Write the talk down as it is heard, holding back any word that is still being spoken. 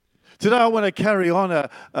Today I want to carry on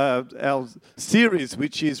our series,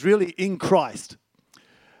 which is really in Christ.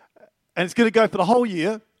 And it's going to go for the whole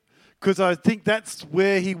year because I think that's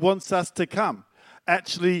where he wants us to come,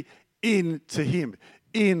 actually into him,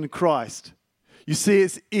 in Christ. You see,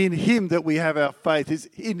 it's in him that we have our faith. It's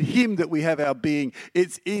in him that we have our being.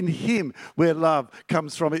 It's in him where love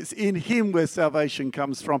comes from. It's in him where salvation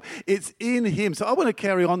comes from. It's in him. So I want to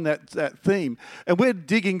carry on that theme. And we're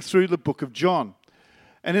digging through the book of John.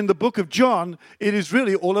 And in the book of John, it is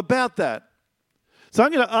really all about that. So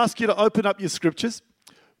I'm going to ask you to open up your scriptures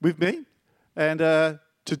with me and to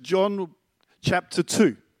John chapter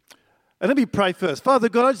 2. And let me pray first. Father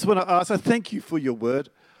God, I just want to ask, I thank you for your word.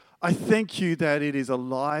 I thank you that it is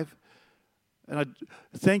alive. And I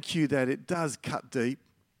thank you that it does cut deep.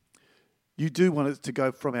 You do want it to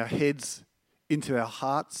go from our heads into our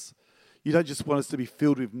hearts. You don't just want us to be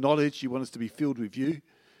filled with knowledge. You want us to be filled with you.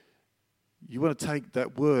 You want to take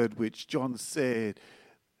that word which John said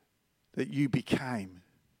that you became,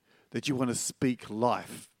 that you want to speak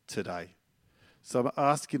life today. So I'm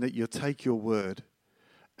asking that you'll take your word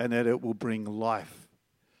and that it will bring life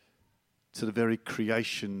to the very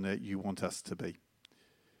creation that you want us to be.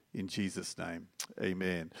 In Jesus' name,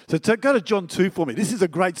 amen. So go to John 2 for me. This is a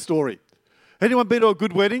great story. Anyone been to a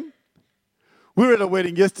good wedding? We were at a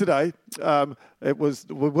wedding yesterday. We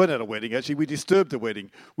weren't at a wedding, actually. We disturbed a wedding.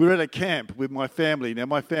 We were at a camp with my family. Now,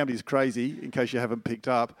 my family's crazy, in case you haven't picked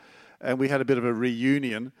up. And we had a bit of a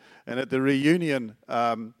reunion. And at the reunion,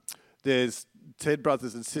 there's 10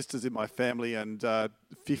 brothers and sisters in my family. And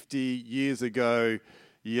 50 years ago,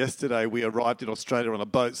 yesterday, we arrived in Australia on a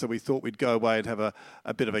boat, so we thought we'd go away and have a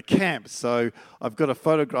bit of a camp. So I've got a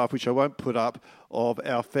photograph, which I won't put up, of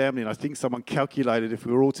our family, and I think someone calculated if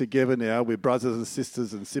we were all together now, with brothers and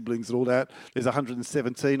sisters and siblings and all that, there's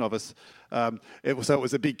 117 of us. So it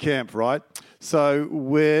was a big camp, right? So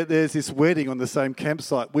there's this wedding on the same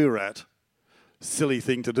campsite we were at. Silly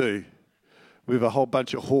thing to do, with a whole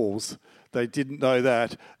bunch of halls. They didn't know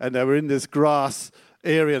that, and they were in this grass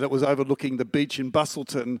area that was overlooking the beach in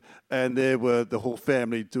Busselton, and there were the whole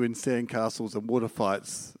family doing sandcastles and water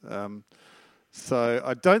fights. So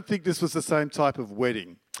I don't think this was the same type of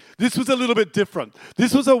wedding. This was a little bit different.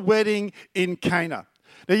 This was a wedding in Cana.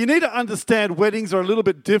 Now, you need to understand weddings are a little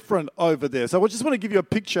bit different over there. So I just want to give you a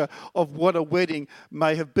picture of what a wedding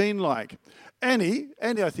may have been like. Annie,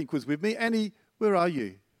 I think, was with me. Annie, where are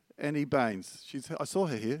you? Annie Baines. I saw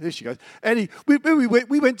her here. There she goes. Annie, we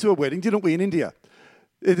went to a wedding, didn't we, in India?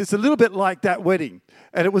 It's a little bit like that wedding.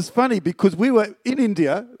 And it was funny because we were in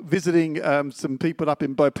India visiting some people up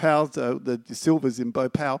in Bhopal, the Silvers in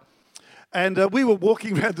Bhopal. And we were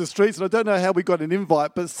walking around the streets, and I don't know how we got an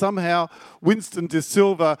invite, but somehow Winston De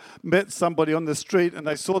Silva met somebody on the street, and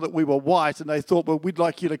they saw that we were white, and they thought, well, we'd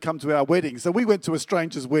like you to come to our wedding. So we went to a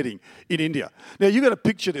stranger's wedding in India. Now, you've got to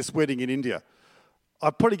picture this wedding in India. I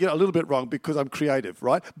probably get it a little bit wrong because I'm creative,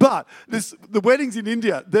 right? But the weddings in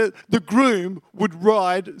India, the groom would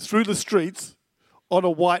ride through the streets on a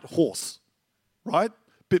white horse, right?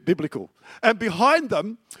 Bit biblical. And behind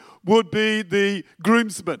them would be the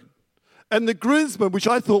groomsmen. And the groomsmen, which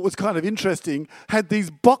I thought was kind of interesting, had these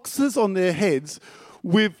boxes on their heads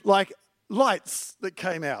with like lights that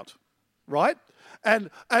came out, right? And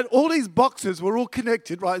all these boxes were all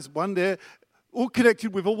connected, right? There's one there, all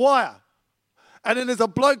connected with a wire. And then there's a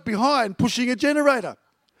bloke behind pushing a generator.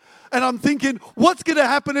 And I'm thinking, what's going to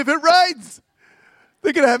happen if it rains?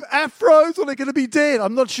 They're going to have afros or they're going to be dead.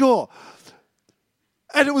 I'm not sure.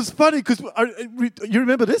 And it was funny because, you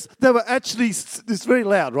remember this? They were actually, this very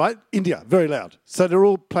loud, right? India, very loud. So they're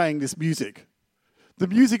all playing this music. The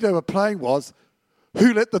music they were playing was,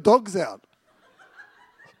 Who Let the Dogs Out?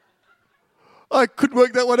 I couldn't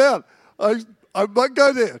work that one out. I might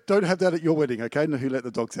go there. Don't have that at your wedding, okay? No, Who Let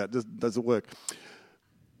the Dogs Out. Doesn't work.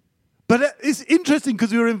 But it's interesting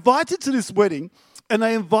because we were invited to this wedding, and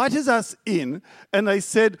they invited us in, and they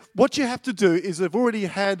said, what you have to do is they've already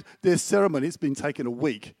had their ceremony. It's been taken a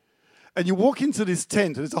week. And you walk into this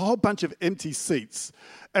tent, and there's a whole bunch of empty seats.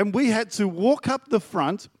 And we had to walk up the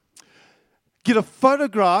front, get a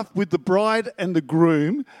photograph with the bride and the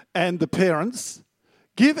groom and the parents,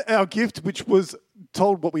 give our gift, which was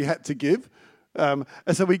told what we had to give. And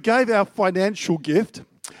so we gave our financial gift,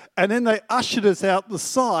 and then they ushered us out the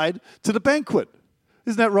side to the banquet.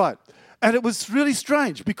 Isn't that right? And it was really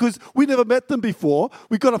strange because we never met them before.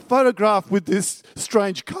 We got a photograph with this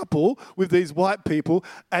strange couple, with these white people,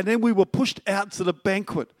 and then we were pushed out to the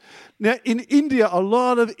banquet. Now, in India, a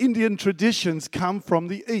lot of Indian traditions come from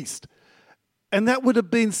the East. And that would have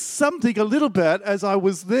been something a little bit, as I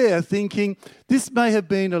was there, thinking this may have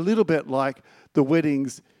been a little bit like the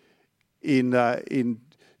weddings in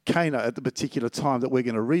Cana at the particular time that we're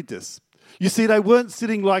going to read this. You see, they weren't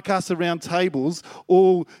sitting like us around tables,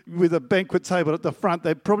 all with a banquet table at the front.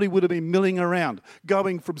 They probably would have been milling around,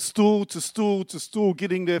 going from stool to stool to stool,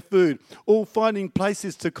 getting their food, all finding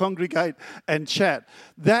places to congregate and chat.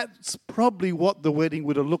 That's probably what the wedding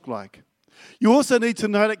would have looked like. You also need to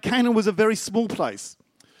know that Canaan was a very small place.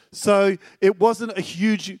 So it wasn't a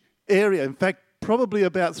huge area. In fact, probably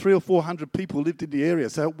about 300 or 400 people lived in the area.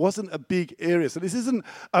 So it wasn't a big area. So this isn't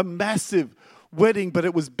a massive wedding, but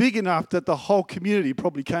it was big enough that the whole community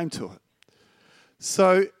probably came to it.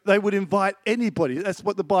 So they would invite anybody. That's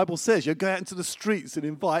what the Bible says. You go out into the streets and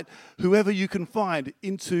invite whoever you can find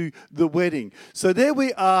into the wedding. So there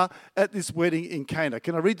we are at this wedding in Cana.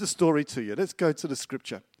 Can I read the story to you? Let's go to the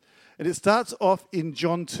scripture. And it starts off in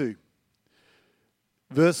John 2,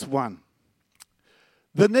 verse 1.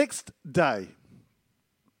 The next day,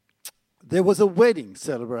 there was a wedding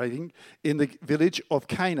celebrating in the village of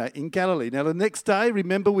Cana in Galilee. Now, the next day,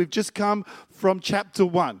 remember, we've just come from chapter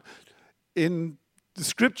 1. In the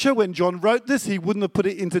scripture, when John wrote this, he wouldn't have put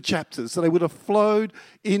it into chapters. So they would have flowed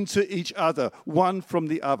into each other, one from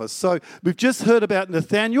the other. So we've just heard about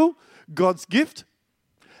Nathanael, God's gift.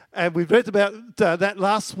 And we've read about that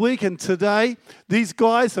last week. And today, these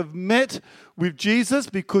guys have met with Jesus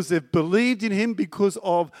because they've believed in him because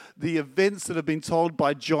of the events that have been told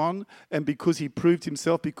by John and because he proved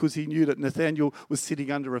himself, because he knew that Nathanael was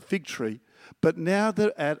sitting under a fig tree. But now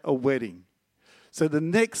they're at a wedding. So the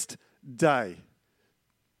next day,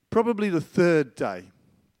 probably the third day,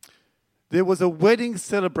 there was a wedding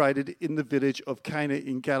celebrated in the village of Cana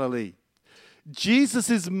in Galilee.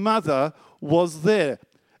 Jesus' mother was there.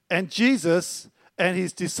 And Jesus and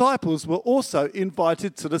his disciples were also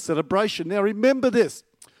invited to the celebration. Now remember this.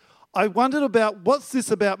 I wondered about what's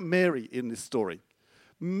this about Mary in this story.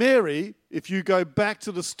 Mary, if you go back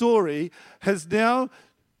to the story, has now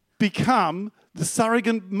become the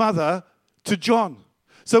surrogate mother to John.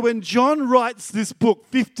 So when John writes this book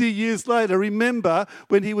 50 years later, remember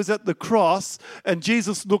when he was at the cross and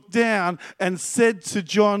Jesus looked down and said to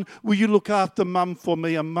John, will you look after mum for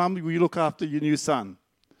me, and mum, will you look after your new son?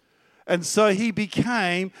 And so he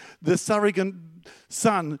became the surrogate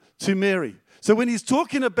son to Mary. So when he's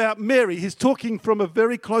talking about Mary, he's talking from a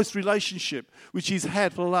very close relationship, which he's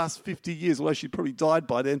had for the last 50 years, although she probably died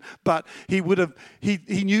by then, but he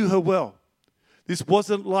knew her well. This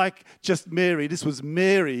wasn't like just Mary. This was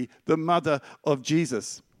Mary, the mother of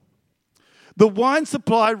Jesus. The wine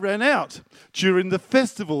supply ran out during the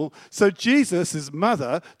festival, so Jesus'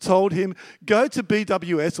 mother told him, go to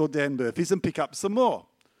BWS or Dan Murphy's and pick up some more.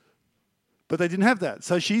 But they didn't have that.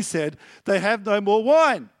 So she said, they have no more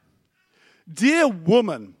wine. Dear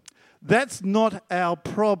woman, that's not our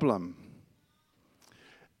problem.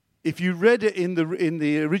 If you read it in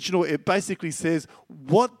the original, it basically says,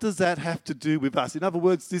 what does that have to do with us? In other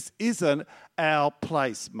words, this isn't our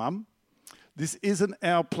place, Mum. This isn't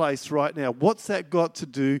our place right now. What's that got to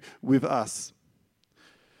do with us?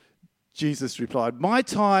 Jesus replied, my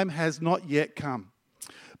time has not yet come.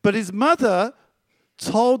 But his mother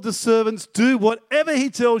told the servants, do whatever he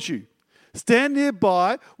tells you. Standing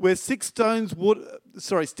nearby were 6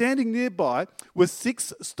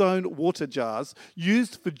 stone water jars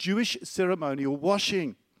used for Jewish ceremonial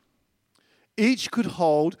washing. Each could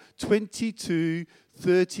hold 20 to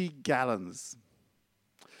 30 gallons.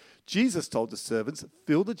 Jesus told the servants,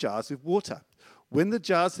 fill the jars with water. When the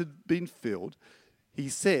jars had been filled, he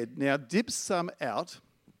said, now dip some out.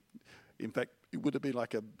 In fact, it would have been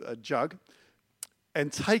like a jug,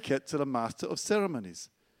 and take it to the master of ceremonies.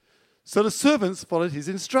 So the servants followed his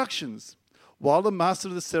instructions. While the master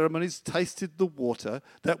of the ceremonies tasted the water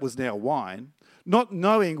that was now wine, not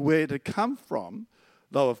knowing where it had come from,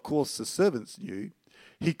 though of course the servants knew,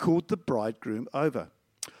 he called the bridegroom over.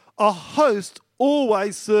 A host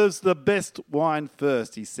always serves the best wine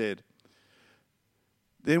first, he said.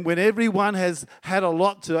 Then when everyone has had a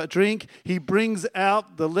lot to drink, he brings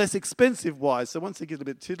out the less expensive wine. So once they get a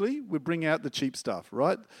bit tiddly, we bring out the cheap stuff,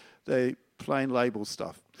 right? The plain label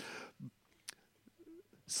stuff.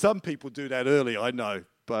 Some people do that early, I know.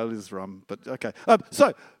 Bailey's rum, but okay.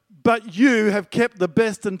 But you have kept the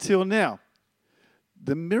best until now.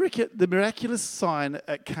 The miraculous sign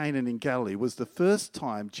at Cana in Galilee was the first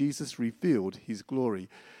time Jesus revealed his glory,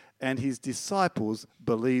 and his disciples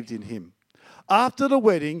believed in him. After the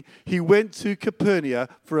wedding, he went to Capernaum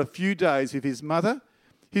for a few days with his mother,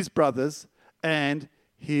 his brothers, and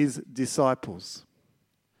his disciples.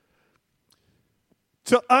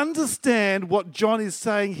 To understand what John is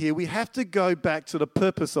saying here, we have to go back to the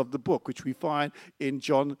purpose of the book, which we find in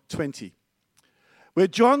John 20. where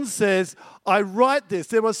John says, I write this.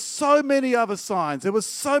 There were so many other signs. There were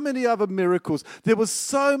so many other miracles. There was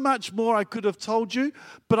so much more I could have told you,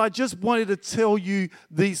 but I just wanted to tell you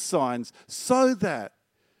these signs so that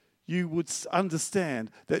you would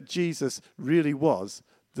understand that Jesus really was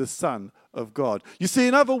the Son of God. You see,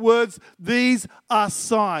 in other words, these are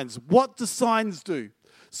signs. What do signs do?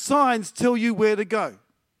 Signs tell you where to go.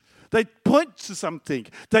 They point to something.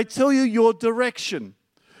 They tell you your direction.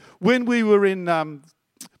 When we were in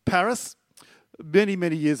Paris many,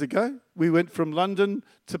 many years ago, we went from London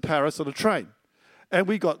to Paris on a train. And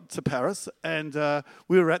we got to Paris and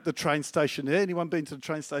we were at the train station there. Anyone been to the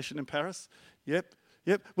train station in Paris? Yep.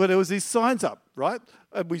 Well, there was these signs up, right?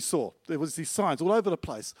 And we saw there was these signs all over the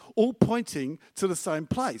place, all pointing to the same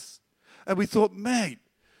place. And we thought, mate,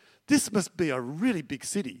 this must be a really big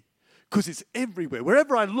city because it's everywhere.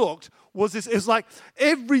 Wherever I looked was this. It was like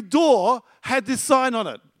every door had this sign on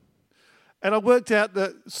it. And I worked out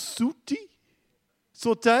that Sauté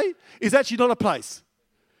is actually not a place.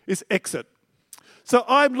 It's exit. So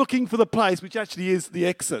I'm looking for the place which actually is the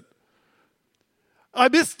exit. I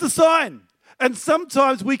missed the sign. And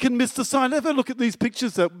sometimes we can miss the sign. Have a look at these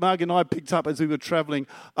pictures that Marg and I picked up as we were travelling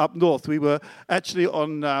up north. We were actually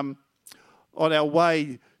on our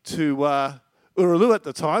way to Urulu at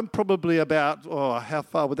the time, probably about, how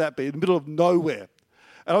far would that be? In the middle of nowhere.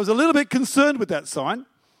 And I was a little bit concerned with that sign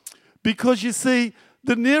because, you see,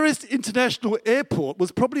 the nearest international airport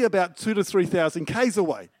was probably about 2,000 to 3,000 k's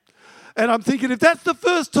away. And I'm thinking, if that's the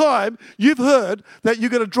first time you've heard that you're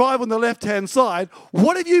going to drive on the left-hand side,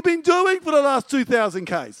 what have you been doing for the last 2,000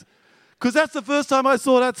 k's? Because that's the first time I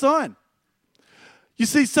saw that sign. You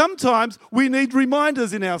see, sometimes we need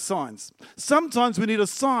reminders in our signs. Sometimes we need a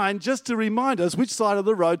sign just to remind us which side of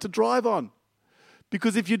the road to drive on.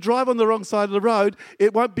 Because if you drive on the wrong side of the road,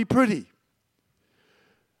 it won't be pretty.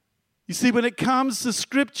 You see, when it comes to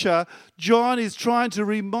Scripture, John is trying to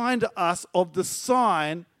remind us of the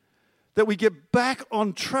sign that we get back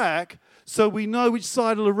on track so we know which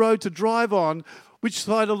side of the road to drive on, which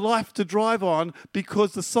side of life to drive on,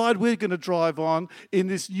 because the side we're going to drive on in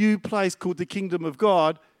this new place called the Kingdom of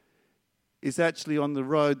God is actually on the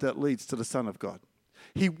road that leads to the Son of God.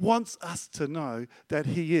 He wants us to know that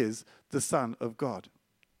He is the Son of God.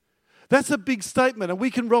 That's a big statement, and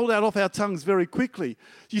we can roll that off our tongues very quickly.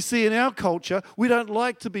 You see, in our culture, we don't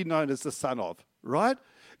like to be known as the son of, right?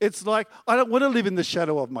 It's like, I don't want to live in the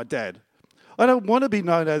shadow of my dad. I don't want to be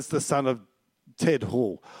known as the son of Ted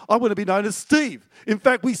Hall. I want to be known as Steve. In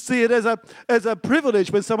fact, we see it as a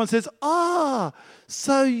privilege when someone says,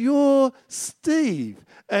 so you're Steve,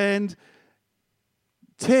 and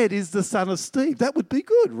Ted is the son of Steve. That would be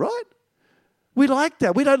good, right? We like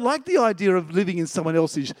that. We don't like the idea of living in someone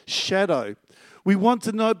else's shadow. We want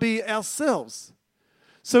to be ourselves.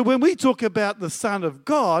 So when we talk about the Son of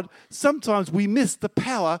God, sometimes we miss the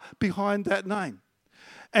power behind that name.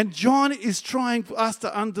 And John is trying for us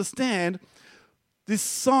to understand this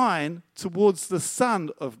sign towards the Son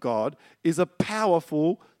of God is a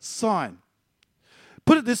powerful sign.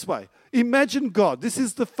 Put it this way. Imagine God. This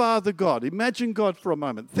is the Father God. Imagine God for a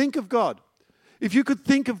moment. Think of God. If you could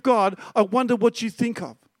think of God, I wonder what you think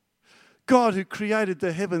of. God who created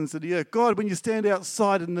the heavens and the earth. God, when you stand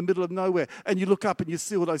outside in the middle of nowhere and you look up and you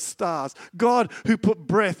see all those stars. God who put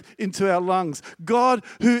breath into our lungs. God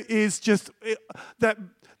who is just that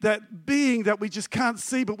being that we just can't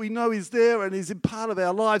see but we know is there and is in part of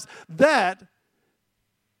our lives. That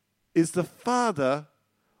is the Father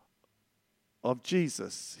of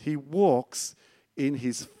Jesus. He walks in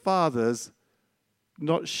His Father's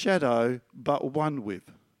not shadow, but one with.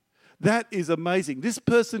 That is amazing. This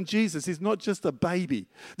person, Jesus, is not just a baby.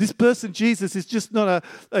 This person, Jesus, is just not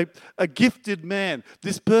a gifted man.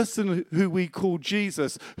 This person who we call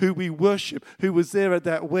Jesus, who we worship, who was there at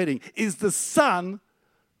that wedding, is the Son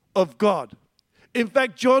of God. In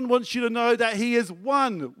fact, John wants you to know that He is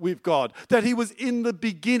one with God, that He was in the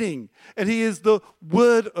beginning, and He is the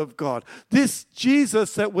Word of God. This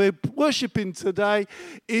Jesus that we're worshiping today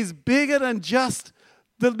is bigger than just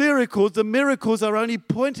the miracles. The miracles are only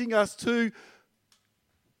pointing us to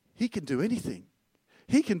He can do anything.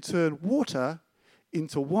 He can turn water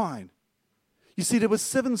into wine. You see, there were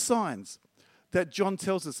 7 signs that John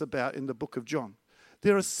tells us about in the book of John.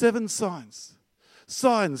 There are 7 signs.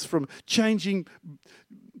 Signs from taking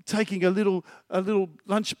a little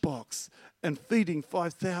lunchbox and feeding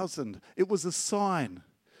 5,000. It was a sign.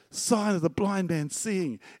 Sign of the blind man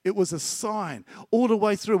seeing. It was a sign. All the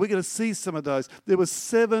way through, we're going to see some of those. There were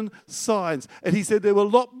 7 signs. And he said there were a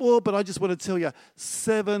lot more, but I just want to tell you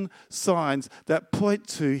 7 signs that point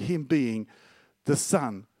to Him being the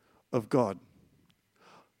Son of God.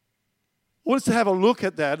 want us to have a look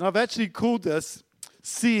at that. And I've actually called this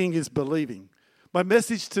Seeing is Believing. My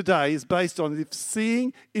message today is based on if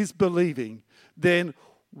seeing is believing, then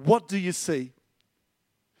what do you see?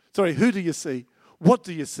 Sorry, who do you see? What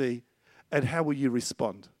do you see? And how will you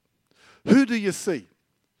respond? Who do you see?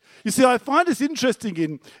 You see, I find this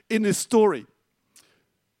interesting in this story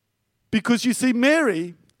because you see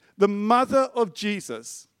Mary, the mother of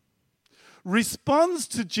Jesus, responds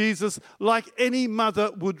to Jesus like any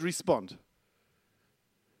mother would respond.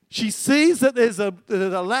 She sees that there's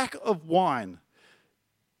a lack of wine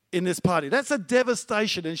in this party. That's a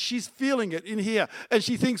devastation, and she's feeling it in here. And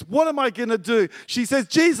she thinks, what am I going to do? She says,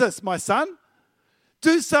 Jesus, my son,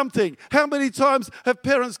 do something. How many times have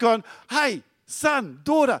parents gone, hey, son,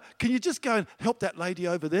 daughter, can you just go and help that lady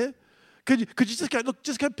over there? Could you just go, look,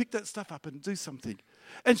 just go pick that stuff up and do something?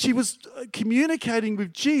 And she was communicating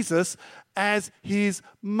with Jesus as his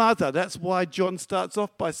mother. That's why John starts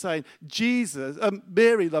off by saying,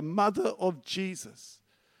 Mary, the mother of Jesus,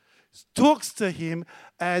 talks to him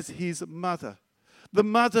as his mother. The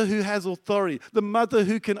mother who has authority. The mother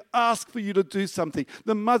who can ask for you to do something.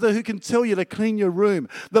 The mother who can tell you to clean your room.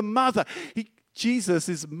 The mother.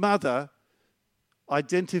 Jesus' mother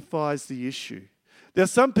identifies the issue. There are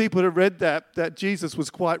some people who read that Jesus was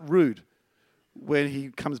quite rude when he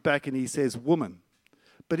comes back and he says, woman.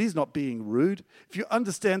 But he's not being rude. If you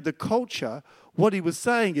understand the culture, what he was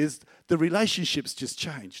saying is the relationships just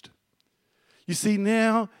changed. You see,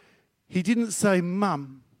 now he didn't say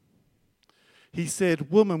mum. He said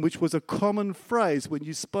woman, which was a common phrase when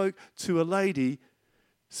you spoke to a lady,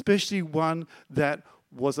 especially one that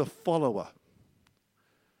was a follower.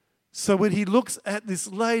 So when he looks at this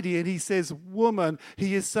lady and he says woman,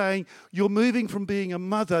 he is saying, you're moving from being a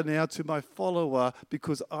mother now to my follower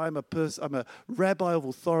because I'm a rabbi of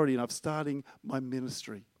authority and I'm starting my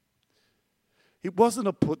ministry. It wasn't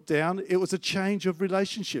a put down, it was a change of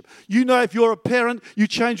relationship. You know, if you're a parent, you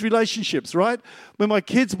change relationships, right? When my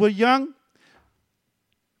kids were young,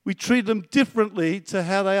 we treat them differently to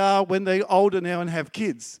how they are when they're older now and have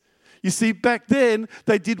kids. You see, back then,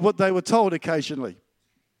 they did what they were told occasionally.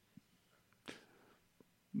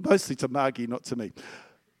 Mostly to Margie, not to me.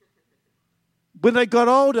 When they got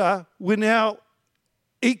older, we're now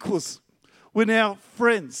equals. We're now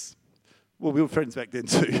friends. Well, we were friends back then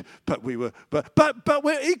too, but we're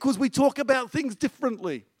equals. We talk about things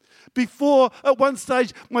differently. Before, at one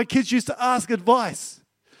stage, my kids used to ask advice.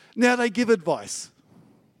 Now they give advice.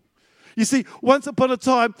 You see, once upon a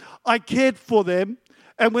time, I cared for them,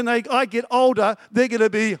 and when I get older, they're going to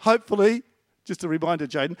be, hopefully, just a reminder,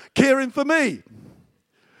 Jaden, caring for me.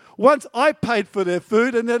 Once I paid for their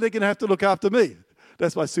food, and now they're going to have to look after me.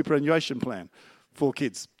 That's my superannuation plan for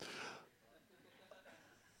kids.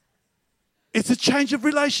 It's a change of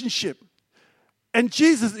relationship. And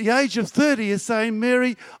Jesus, at the age of 30, is saying,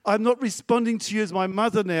 Mary, I'm not responding to you as my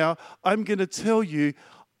mother now. I'm going to tell you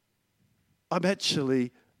I'm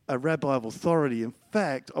actually a rabbi of authority. In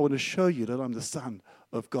fact, I want to show you that I'm the Son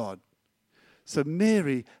of God. So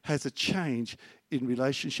Mary has a change in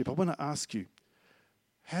relationship. I want to ask you,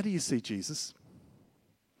 how do you see Jesus?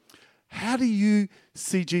 How do you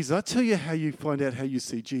see Jesus? I'll tell you how you find out how you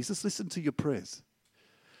see Jesus. Listen to your prayers.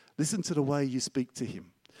 Listen to the way you speak to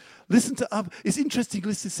him. Listen to it's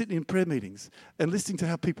interesting sitting in prayer meetings and listening to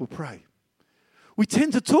how people pray. We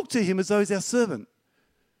tend to talk to him as though he's our servant.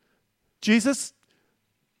 Jesus,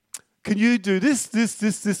 can you do this, this,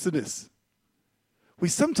 and this? We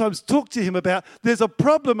sometimes talk to him about, there's a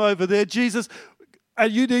problem over there, Jesus,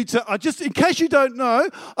 and you need to, in case you don't know,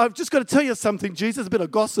 I've just got to tell you something, Jesus, a bit of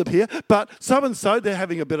gossip here, but so-and-so, they're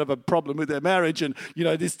having a bit of a problem with their marriage, and,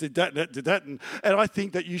 this did that, and I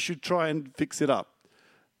think that you should try and fix it up.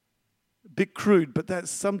 A bit crude, but that's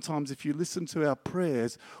sometimes, if you listen to our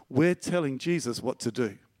prayers, we're telling Jesus what to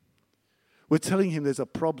do. We're telling him there's a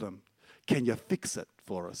problem. Can you fix it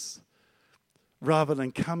for us? Rather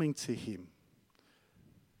than coming to him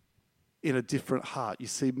in a different heart. You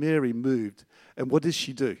see, Mary moved. And what does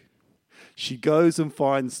she do? She goes and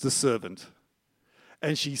finds the servant.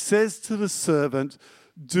 And she says to the servant,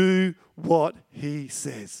 do what he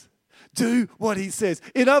says. Do what he says.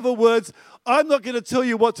 In other words, I'm not going to tell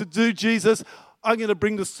you what to do, Jesus. I'm going to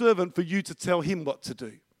bring the servant for you to tell him what to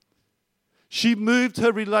do. She moved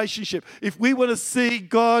her relationship. If we want to see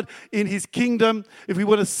God in his kingdom, if we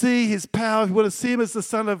want to see his power, if we want to see him as the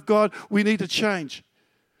Son of God, we need to change.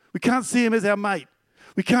 We can't see him as our mate.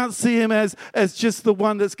 We can't see him as just the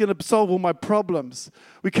one that's going to solve all my problems.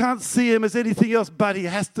 We can't see him as anything else, but he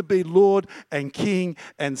has to be Lord and King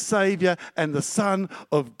and Savior and the Son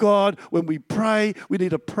of God. When we pray, we need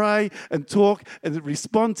to pray and talk and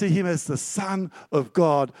respond to him as the Son of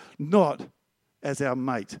God, not as our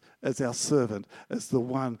mate, as our servant, as the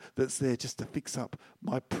one that's there just to fix up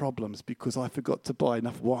my problems because I forgot to buy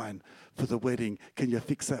enough wine for the wedding. Can you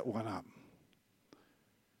fix that one up?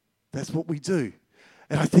 That's what we do.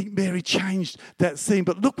 And I think Mary changed that scene.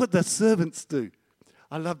 But look what the servants do.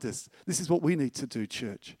 I love this. This is what we need to do,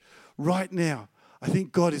 church. Right now, I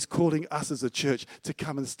think God is calling us as a church to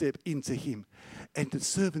come and step into him. And the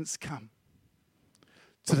servants come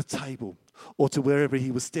to the table or to wherever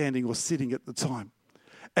he was standing or sitting at the time.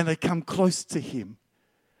 And they come close to him.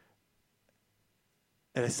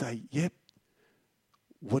 And they say, yep,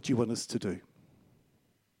 what do you want us to do?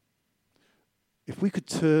 If we could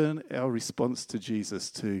turn our response to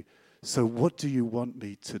Jesus to, so what do you want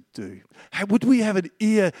me to do? How, would we have an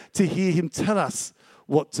ear to hear him tell us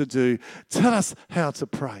what to do, tell us how to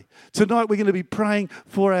pray? Tonight we're going to be praying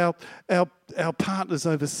for our partners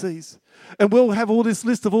overseas. And we'll have all this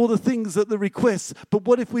list of all the things that the requests. But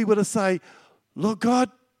what if we were to say, Lord God,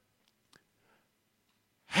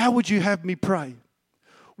 how would you have me pray?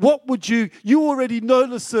 What would you already know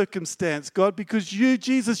the circumstance, God, because you,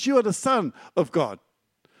 Jesus, you are the Son of God.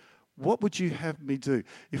 What would you have me do?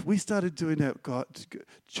 If we started doing that, God,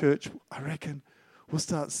 church, I reckon we'll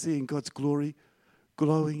start seeing God's glory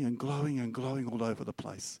glowing and glowing and glowing all over the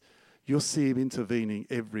place. You'll see him intervening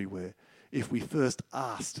everywhere. If we first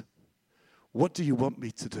asked, what do you want me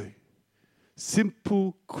to do?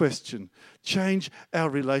 Simple question. Change our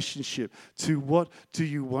relationship to what do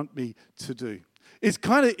you want me to do? It's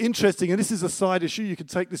kind of interesting, and this is a side issue. You can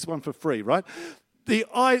take this one for free, right? The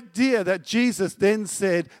idea that Jesus then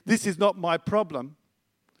said, this is not my problem.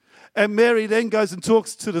 And Mary then goes and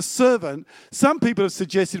talks to the servant. Some people have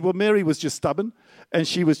suggested, well, Mary was just stubborn and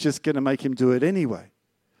she was just going to make him do it anyway,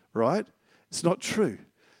 right? It's not true.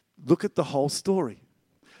 Look at the whole story.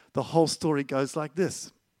 The whole story goes like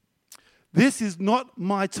this. This is not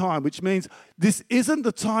my time, which means this isn't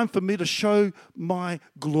the time for me to show my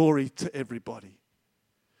glory to everybody.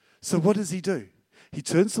 So what does he do? He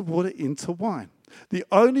turns the water into wine. The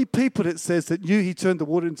only people it says that knew he turned the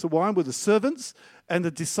water into wine were the servants and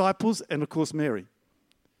the disciples and, of course, Mary.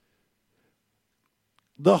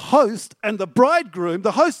 The host and the bridegroom,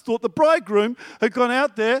 the host thought the bridegroom had gone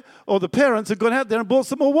out there, or the parents had gone out there and bought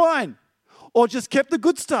some more wine, or just kept the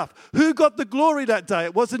good stuff. Who got the glory that day?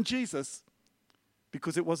 It wasn't Jesus,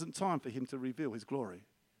 because it wasn't time for him to reveal his glory.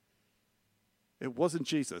 It wasn't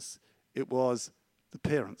Jesus. It was the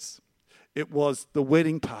parents. It was the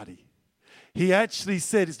wedding party. He actually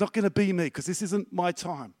said, it's not going to be me because this isn't my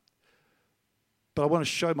time. But I want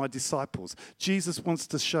to show my disciples. Jesus wants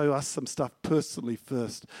to show us some stuff personally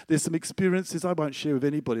first. There's some experiences I won't share with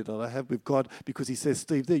anybody that I have with God because he says,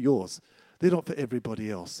 Steve, they're yours. They're not for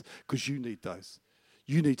everybody else because you need those.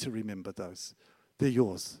 You need to remember those. They're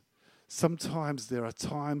yours. Sometimes there are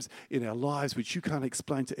times in our lives which you can't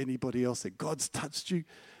explain to anybody else that God's touched you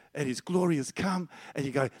and his glory has come and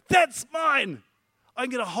you go, that's mine. I'm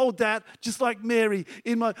going to hold that just like Mary.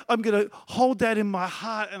 I'm going to hold that in my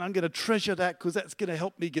heart and I'm going to treasure that because that's going to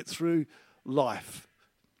help me get through life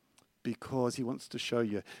because he wants to show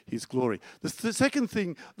you his glory. The second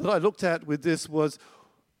thing that I looked at with this was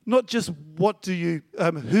not just who do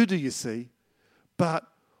you see, but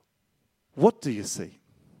what do you see?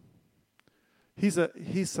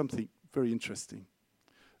 Here's something very interesting.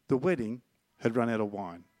 The wedding had run out of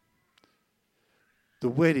wine. The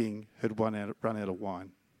wedding had run out of wine.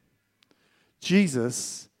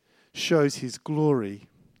 Jesus shows his glory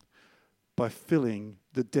by filling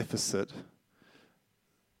the deficit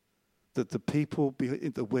that the people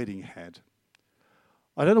at the wedding had.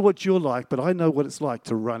 I don't know what you're like, but I know what it's like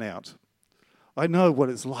to run out. I know what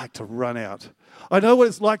it's like to run out. I know what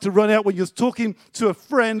it's like to run out when you're talking to a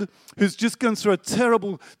friend who's just gone through a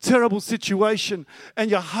terrible, terrible situation and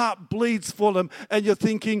your heart bleeds for them and you're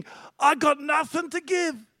thinking, I got nothing to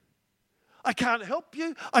give. I can't help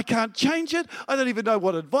you. I can't change it. I don't even know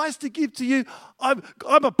what advice to give to you. I'm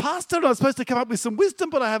a pastor and I'm supposed to come up with some wisdom,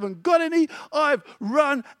 but I haven't got any. I've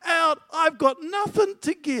run out. I've got nothing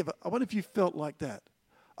to give. I wonder if you felt like that.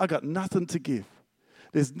 I got nothing to give.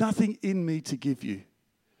 There's nothing in me to give you.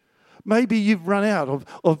 Maybe you've run out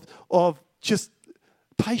of just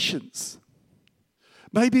patience.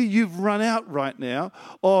 Maybe you've run out right now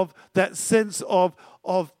of that sense of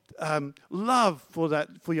love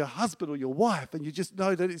for your husband or your wife, and you just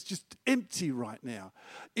know that it's just empty right now.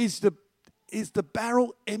 Is the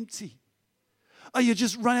barrel empty? Are you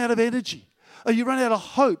just run out of energy? Are you run out of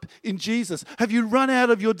hope in Jesus? Have you run out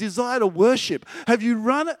of your desire to worship? Have you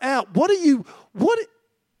run out? What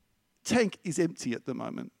tank is empty at the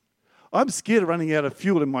moment? I'm scared of running out of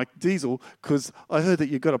fuel in my diesel because I heard that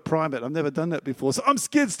you've got to prime it. I've never done that before. So I'm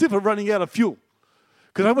scared stiff of running out of fuel.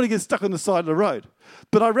 because I don't want to get stuck on the side of the road.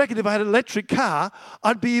 But I reckon if I had an electric car,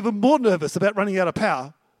 I'd be even more nervous about running out of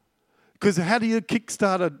power. Because how do you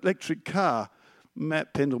kickstart an electric car?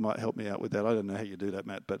 Matt Pendle might help me out with that. I don't know how you do that,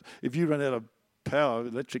 Matt. But if you run out of power,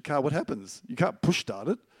 electric car, what happens? You can't push start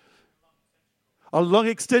it. A long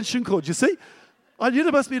extension cord, you see? I knew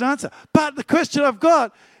there must be an answer. But the question I've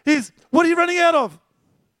got is, what are you running out of?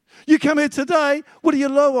 You come here today, what are you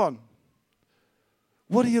low on?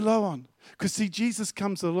 What are you low on? Because see, Jesus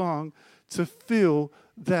comes along to fill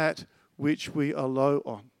that which we are low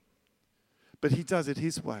on. But he does it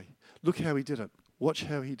his way. Look how he did it. Watch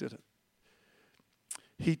how he did it.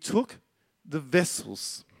 He took the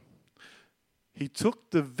vessels. He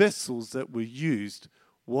took the vessels that were used,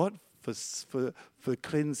 what? For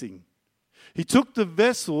cleansing. He took the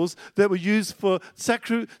vessels that were used for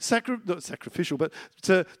not sacrificial, but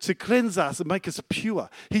to cleanse us and make us pure.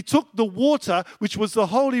 He took the water, which was the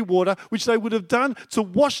holy water, which they would have done to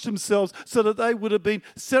wash themselves so that they would have been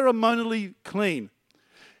ceremonially clean.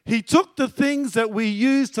 He took the things that we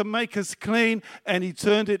use to make us clean and he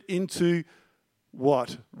turned it into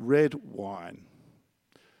what? Red wine.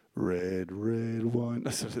 Red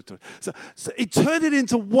wine. So he turned it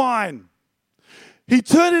into wine. He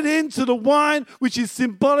turned it into the wine, which is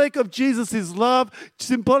symbolic of Jesus' love,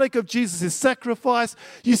 symbolic of Jesus' sacrifice.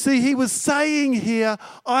 You see, he was saying here,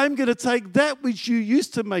 I'm going to take that which you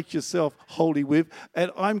used to make yourself holy with, and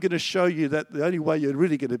I'm going to show you that the only way you're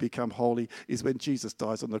really going to become holy is when Jesus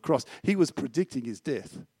dies on the cross. He was predicting his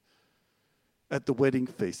death at the wedding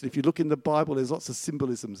feast. And if you look in the Bible, there's lots of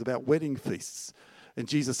symbolisms about wedding feasts. And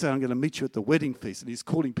Jesus said, I'm going to meet you at the wedding feast. And he's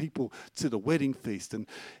calling people to the wedding feast. And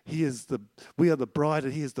we are the bride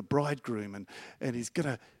and he is the bridegroom. And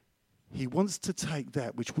he wants to take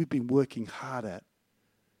that which we've been working hard at.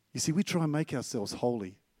 You see, we try and make ourselves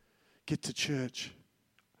holy. Get to church.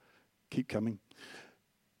 Keep coming.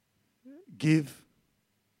 Give.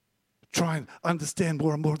 Try and understand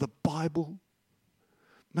more and more of the Bible.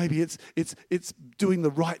 Maybe it's doing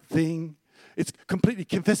the right thing. It's completely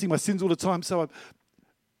confessing my sins all the time.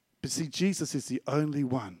 But see, Jesus is the only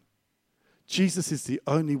one. Jesus is the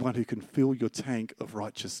only one who can fill your tank of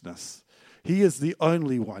righteousness. He is the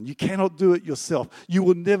only one. You cannot do it yourself. You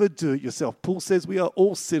will never do it yourself. Paul says we are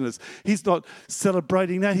all sinners. He's not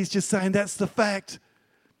celebrating that. He's just saying that's the fact.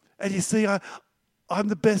 And you see, I'm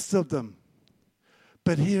the best of them.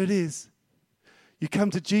 But here it is. You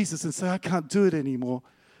come to Jesus and say, I can't do it anymore.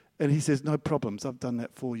 And he says, no problems. I've done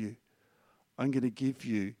that for you. I'm going to give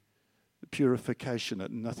you the purification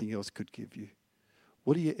that nothing else could give you.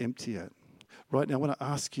 What are you empty at? Right now, I want to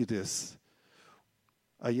ask you this.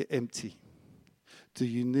 Are you empty? Do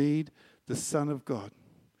you need the Son of God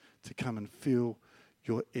to come and fill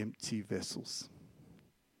your empty vessels?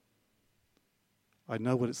 I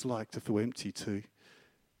know what it's like to feel empty too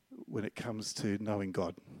when it comes to knowing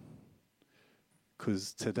God.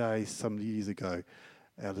 Because today, some years ago,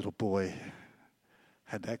 our little boy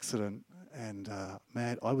had an accident. And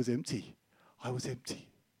man, I was empty. I was empty.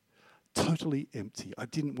 Totally empty. I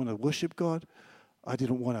didn't want to worship God. I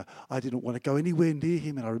didn't want to go anywhere near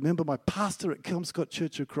him. And I remember my pastor at Kelmscott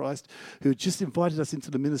Church of Christ, who had just invited us into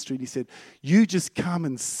the ministry, and he said, you just come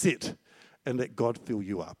and sit and let God fill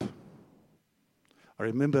you up. I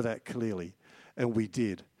remember that clearly. And we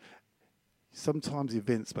did. Sometimes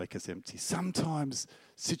events make us empty. Sometimes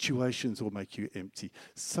situations will make you empty.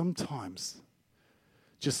 Sometimes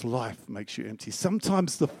just life makes you empty.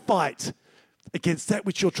 Sometimes the fight against that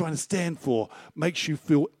which you're trying to stand for makes you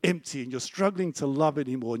feel empty, and you're struggling to love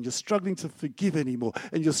anymore, and you're struggling to forgive anymore,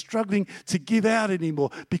 and you're struggling to give out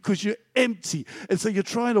anymore because you're empty. And so you're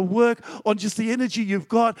trying to work on just the energy you've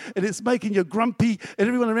got, and it's making you grumpy, and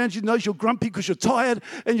everyone around you knows you're grumpy because you're tired,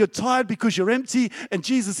 and you're tired because you're empty. And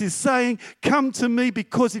Jesus is saying, come to me,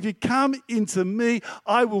 because if you come into me,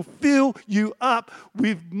 I will fill you up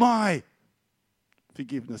with my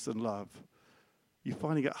forgiveness and love. You're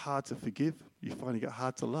finding it hard to forgive. You're finding it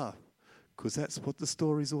hard to love, because that's what the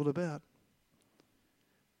story's all about.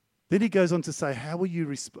 Then he goes on to say, how are you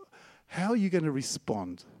going to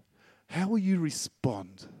respond? How will you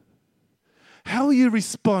respond? How will you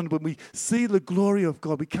respond when we see the glory of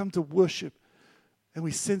God? We come to worship and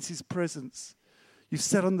we sense his presence. You've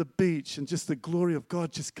sat on the beach and just the glory of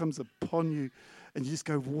God just comes upon you and you just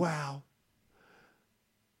go, wow.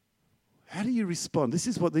 How do you respond? This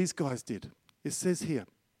is what these guys did. It says here,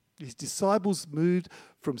 his disciples moved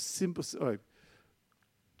from simple.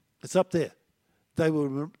 It's up there.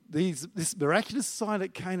 This miraculous sign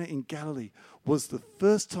at Cana in Galilee was the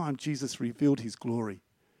first time Jesus revealed his glory,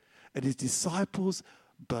 and his disciples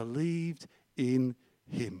believed in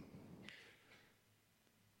him.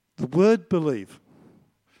 The word believe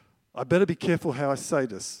I better be careful how I say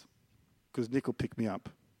this, because Nick will pick me up.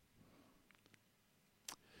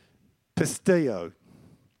 Pisteo.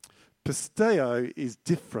 Pisteo is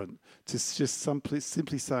different to just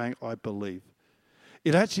simply saying, I believe.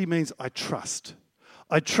 It actually means I trust.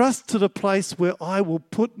 I trust to the place where I will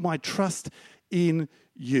put my trust in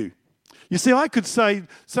you. You see, I could say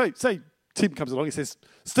Tim comes along and says,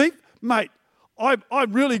 Steve, mate,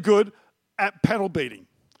 I'm really good at panel beating.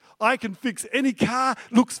 I can fix any car,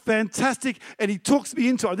 looks fantastic, and he talks me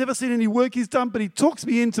into, I've never seen any work he's done, but he talks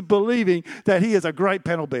me into believing that he is a great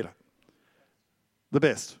panel beater. The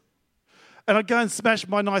best. And I'd go and smash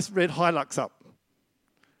my nice red Hilux up.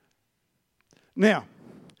 Now,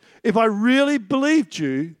 if I really believed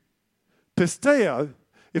you, pisteo,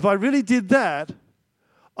 if I really did that,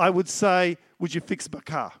 I would say, would you fix my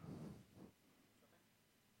car?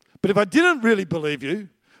 But if I didn't really believe you,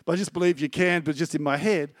 but I just believe you can, but just in my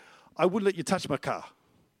head, I wouldn't let you touch my car.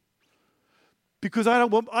 Because I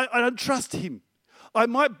don't trust him. I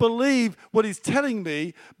might believe what he's telling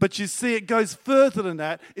me, but you see, it goes further than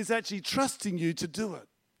that. It's actually trusting you to do it.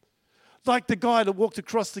 Like the guy that walked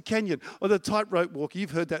across the canyon, or the tightrope walker.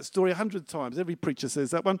 You've heard that story 100 times. Every preacher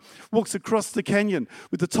says that one. Walks across the canyon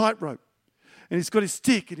with the tightrope. And he's got his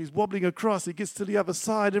stick and he's wobbling across. He gets to the other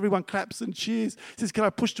side. Everyone claps and cheers. He says,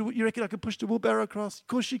 you reckon I can push the wheelbarrow across? Of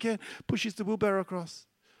course you can. Pushes the wheelbarrow across.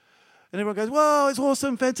 And everyone goes, whoa, it's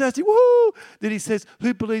awesome, fantastic, woo! Then he says,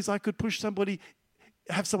 who believes I could push somebody,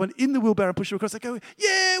 have someone in the wheelbarrow and push them across? They go,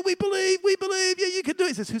 yeah, we believe, yeah, you can do it.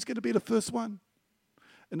 He says, who's going to be the first one?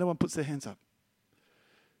 And no one puts their hands up.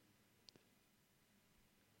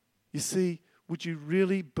 You see, would you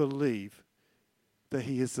really believe that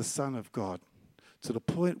he is the Son of God? To the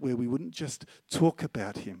point where we wouldn't just talk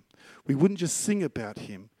about him, we wouldn't just sing about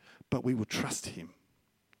him, but we would trust him.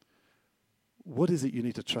 What is it you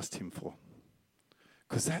need to trust him for?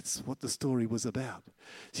 Because that's what the story was about.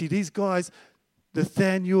 See, these guys,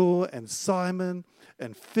 Nathaniel and Simon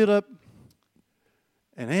and Philip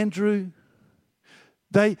and Andrew,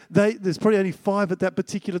 there's probably only 5 at that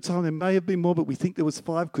particular time. There may have been more, but we think there was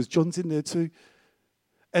 5 because John's in there too.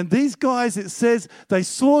 And these guys, it says, they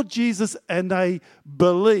saw Jesus and they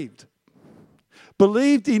believed.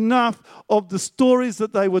 Believed enough of the stories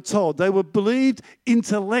that they were told. They were believed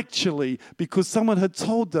intellectually because someone had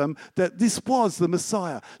told them that this was the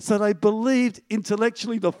Messiah. So they believed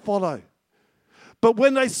intellectually to follow. But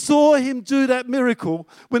when they saw him do that miracle,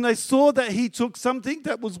 when they saw that he took something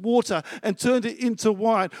that was water and turned it into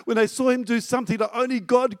wine, when they saw him do something that only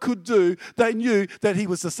God could do, they knew that he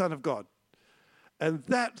was the Son of God. And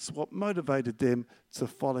that's what motivated them to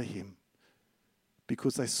follow him,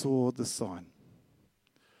 because they saw the sign.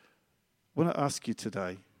 I want to ask you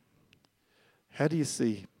today, how do you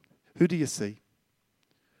see? Who do you see?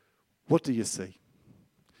 What do you see?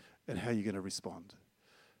 And how are you going to respond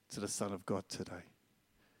to the Son of God today?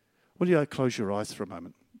 Will you close your eyes for a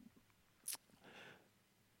moment?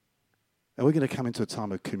 And we're going to come into a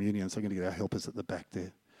time of communion, so I'm going to get our helpers at the back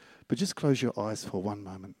there. But just close your eyes for one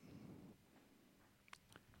moment.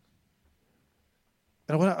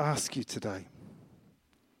 And I want to ask you today,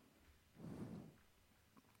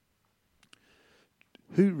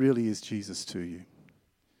 who really is Jesus to you?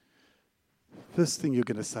 First thing you're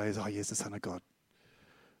going to say is, oh, yes, the Son of God.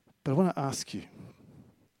 But I want to ask you,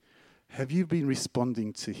 have you been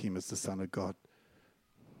responding to him as the Son of God?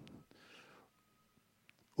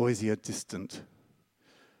 Or is he a distant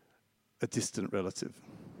relative?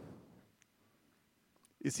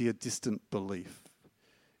 Is he a distant belief?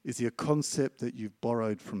 Is he a concept that you've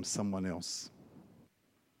borrowed from someone else?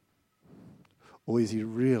 Or is he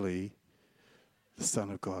really the Son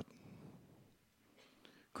of God?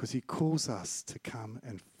 Because he calls us to come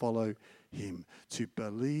and follow him, to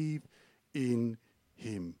believe in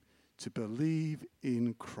him, to believe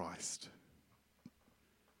in Christ.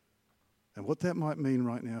 And what that might mean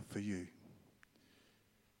right now for you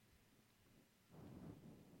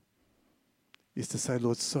is to say,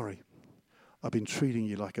 Lord, sorry, I've been treating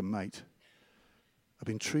you like a mate. I've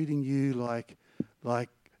been treating you like an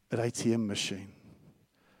ATM machine.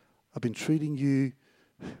 I've been treating you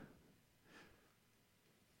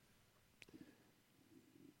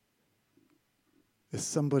as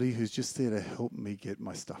somebody who's just there to help me get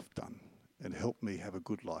my stuff done and help me have a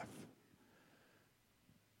good life.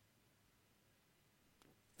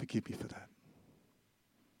 Forgive me for that.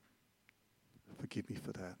 Forgive me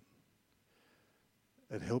for that.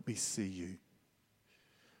 And help me see you.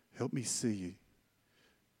 Help me see you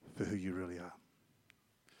for who you really are.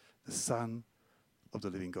 The Son of the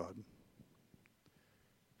living God.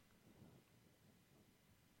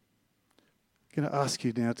 I'm going to ask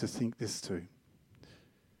you now to think this too.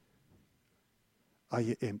 Are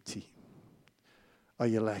you empty? Are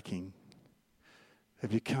you lacking?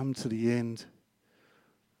 Have you come to the end?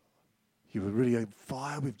 You were really on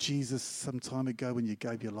fire with Jesus some time ago when you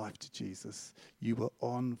gave your life to Jesus. You were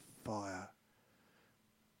on fire.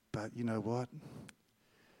 But you know what?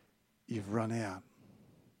 You've run out.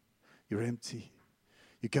 You're empty.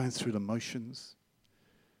 You're going through the motions,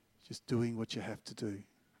 just doing what you have to do.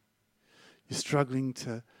 You're struggling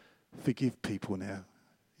to forgive people now.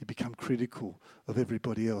 You become critical of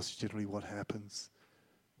everybody else, generally what happens.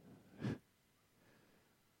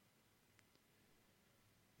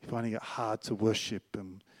 You're finding it hard to worship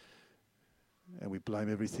and we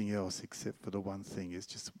blame everything else except for the one thing, it's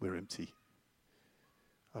just we're empty.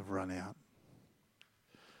 I've run out.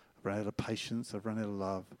 I've run out of patience, I've run out of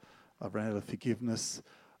love, I've run out of forgiveness,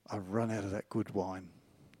 I've run out of that good wine.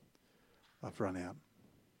 I've run out.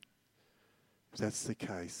 If that's the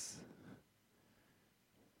case,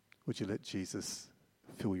 would you let Jesus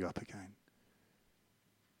fill you up again?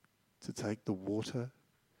 To take the water,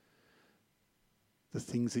 the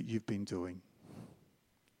things that you've been doing,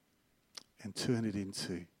 and turn it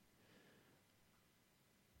into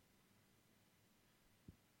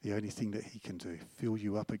the only thing that he can do. Fill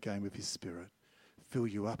you up again with his Spirit. Fill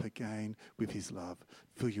you up again with his love.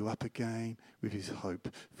 Fill you up again with his hope.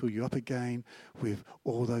 Fill you up again with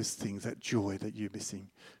all those things, that joy that you're missing.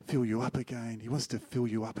 Fill you up again. He wants to fill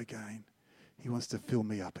you up again. He wants to fill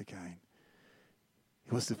me up again.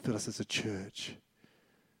 He wants to fill us as a church.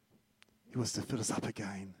 He wants to fill us up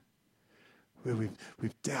again. Where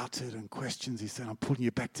we've doubted and questioned, he said, I'm putting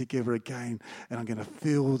you back together again, and I'm going to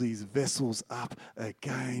fill these vessels up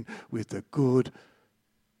again with the good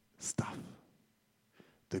stuff.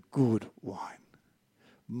 The good wine,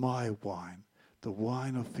 my wine, the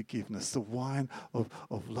wine of forgiveness, the wine of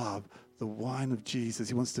love, the wine of Jesus.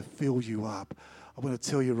 He wants to fill you up. I want to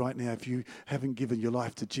tell you right now, if you haven't given your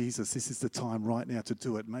life to Jesus, this is the time right now to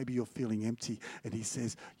do it. Maybe you're feeling empty, and he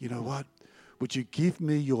says, you know what? Would you give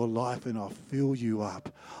me your life and I'll fill you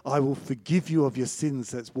up? I will forgive you of your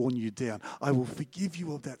sins that's worn you down. I will forgive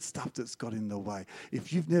you of that stuff that's got in the way.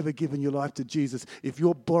 If you've never given your life to Jesus, if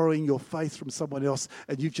you're borrowing your faith from someone else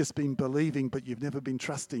and you've just been believing but you've never been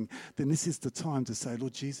trusting, then this is the time to say,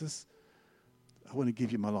 Lord Jesus, I want to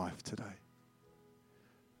give you my life today.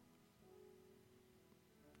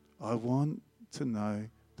 I want to know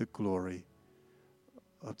the glory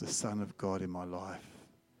of the Son of God in my life.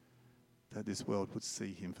 That this world would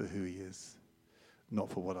see him for who he is, not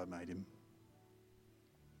for what I made him.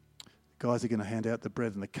 The guys are going to hand out the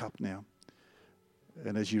bread and the cup now.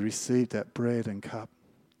 And as you receive that bread and cup,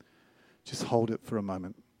 just hold it for a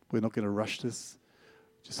moment. We're not going to rush this.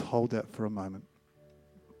 Just hold that for a moment.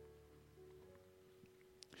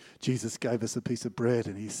 Jesus gave us a piece of bread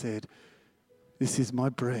and he said, this is my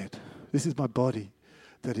bread. This is my body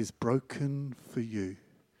that is broken for you.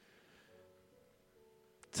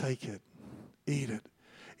 Take it. Eat it.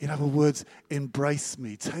 In other words, embrace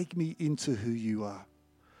me. Take me into who you are.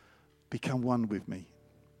 Become one with me.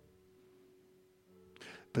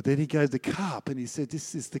 But then he gave the cup and he said,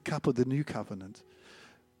 this is the cup of the new covenant,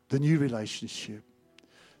 the new relationship.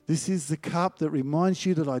 This is the cup that reminds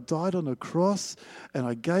you that I died on a cross and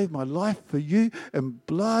I gave my life for you, and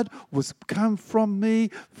blood was come from me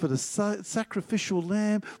for the sacrificial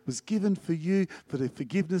lamb was given for you for the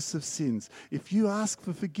forgiveness of sins. If you ask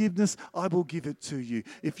for forgiveness, I will give it to you.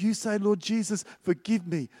 If you say, Lord Jesus, forgive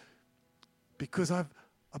me, because I've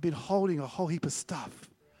been holding a whole heap of stuff.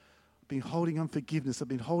 I've been holding unforgiveness. I've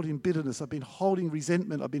been holding bitterness. I've been holding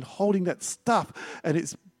resentment. I've been holding that stuff, and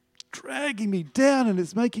it's dragging me down and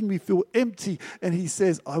it's making me feel empty. And he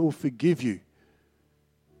says, I will forgive you.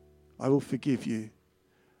 I will forgive you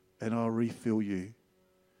and I'll refill you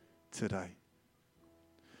today.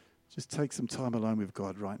 Just take some time alone with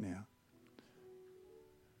God right now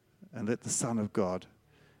and let the Son of God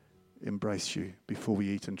embrace you before we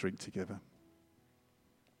eat and drink together.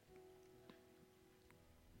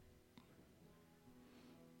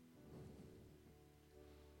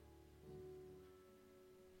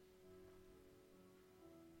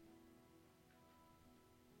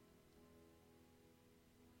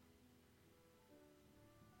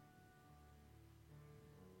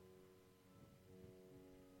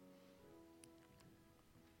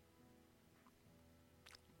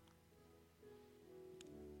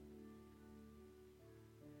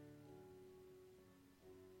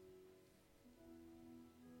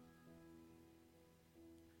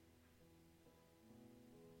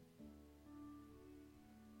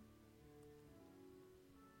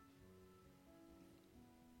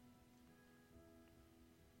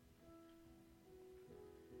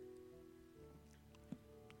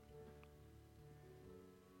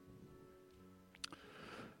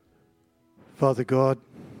 Father God,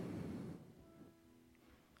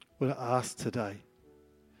 I want to ask today,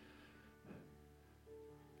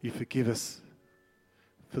 you forgive us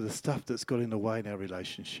for the stuff that's got in the way in our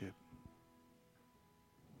relationship.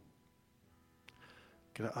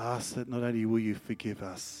 I'm going to ask that not only will you forgive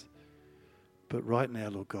us, but right now,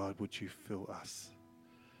 Lord God, would you fill us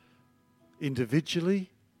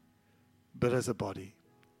individually, but as a body.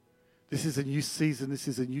 This is a new season. This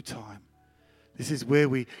is a new time. This is where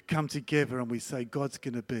we come together and we say, God's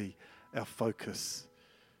going to be our focus.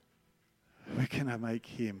 We're going to make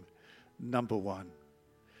him number one.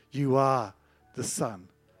 You are the Son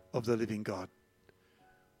of the living God.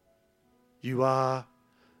 You are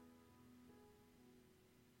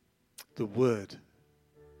the Word,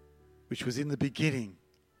 which was in the beginning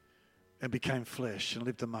and became flesh and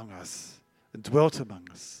lived among us and dwelt among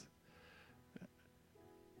us.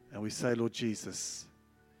 And we say, Lord Jesus,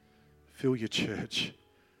 fill your church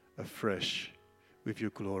afresh with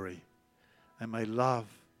your glory. And may love,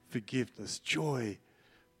 forgiveness, joy,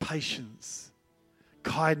 patience,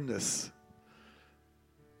 kindness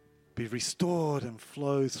be restored and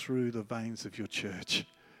flow through the veins of your church.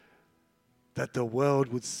 That the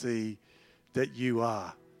world would see that you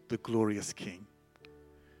are the glorious King,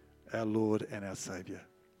 our Lord and our Saviour.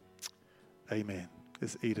 Amen.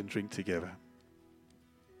 Let's eat and drink together.